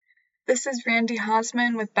This is Randi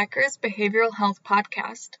Haseman with Becker's Behavioral Health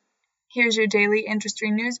Podcast. Here's your daily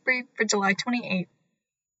industry news brief for July 28th.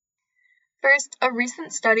 First, a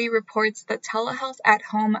recent study reports that telehealth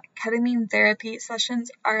at-home ketamine therapy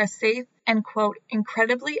sessions are a safe and, quote,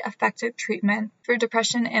 incredibly effective treatment for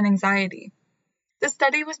depression and anxiety. The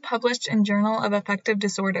study was published in Journal of Affective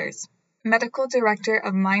Disorders. Medical Director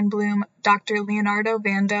of MindBloom, Dr. Leonardo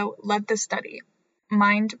Vando, led the study.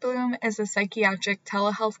 MindBloom is a psychiatric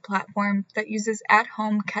telehealth platform that uses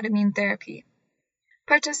at-home ketamine therapy.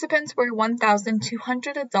 Participants were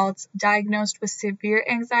 1,200 adults diagnosed with severe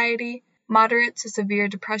anxiety, moderate to severe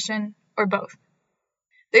depression, or both.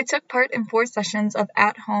 They took part in 4 sessions of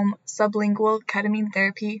at-home sublingual ketamine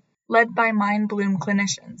therapy led by MindBloom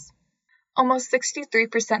clinicians. Almost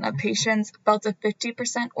 63% of patients felt a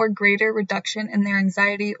 50% or greater reduction in their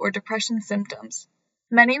anxiety or depression symptoms.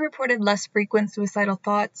 Many reported less frequent suicidal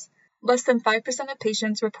thoughts. Less than 5% of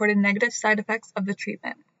patients reported negative side effects of the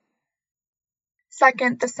treatment.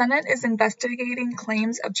 Second, the Senate is investigating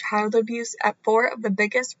claims of child abuse at 4 of the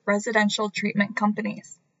biggest residential treatment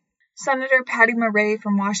companies. Senator Patty Murray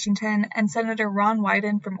from Washington and Senator Ron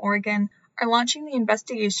Wyden from Oregon are launching the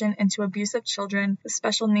investigation into abuse of children with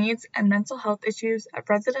special needs and mental health issues at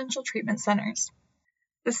residential treatment centers.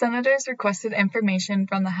 The senators requested information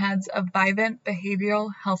from the heads of Vivint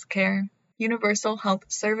Behavioral Healthcare, Universal Health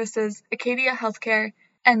Services, Acadia Healthcare,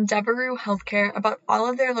 and Devereux Healthcare about all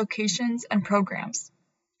of their locations and programs.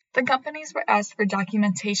 The companies were asked for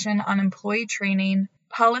documentation on employee training,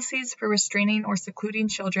 policies for restraining or secluding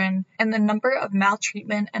children, and the number of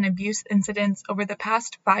maltreatment and abuse incidents over the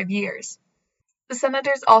past 5 years. The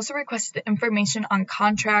senators also requested information on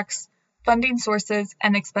contracts, funding sources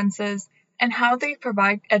and expenses, and how they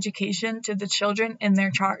provide education to the children in their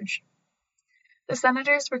charge. The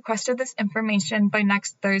senators requested this information by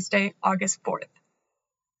next Thursday, August 4th.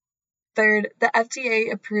 Third, the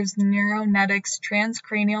FDA approves Neuronetics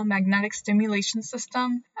transcranial magnetic stimulation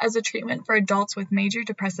system as a treatment for adults with major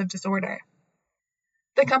depressive disorder.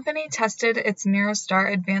 The company tested its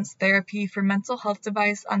NeuroStar advanced therapy for mental health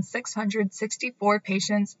device on 664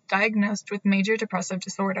 patients diagnosed with major depressive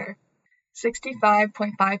disorder.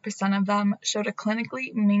 65.5% of them showed a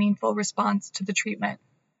clinically meaningful response to the treatment.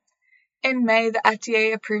 In May, the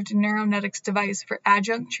FDA approved a Neuronetics device for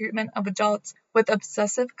adjunct treatment of adults with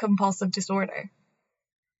obsessive-compulsive disorder.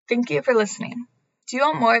 Thank you for listening. Do you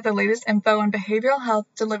want more of the latest info on behavioral health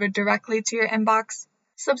delivered directly to your inbox?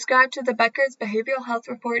 Subscribe to the Becker's Behavioral Health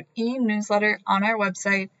Report e-newsletter on our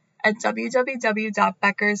website at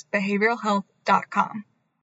www.beckersbehavioralhealth.com.